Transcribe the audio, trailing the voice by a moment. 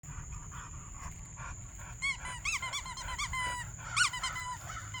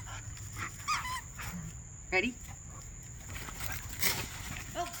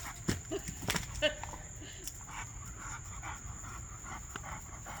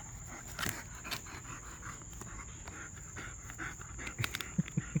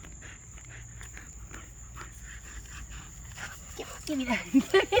Give me that.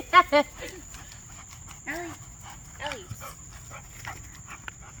 Give me that. Ellie. Ellie.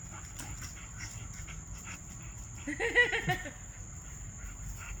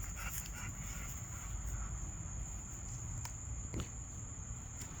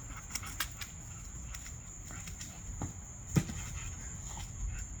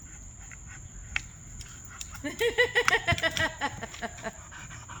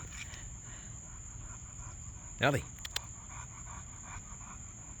 Ellie.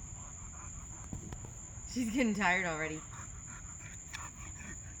 She's getting tired already.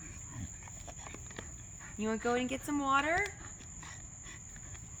 You want to go in and get some water?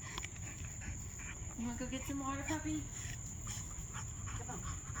 You want to go get some water, puppy?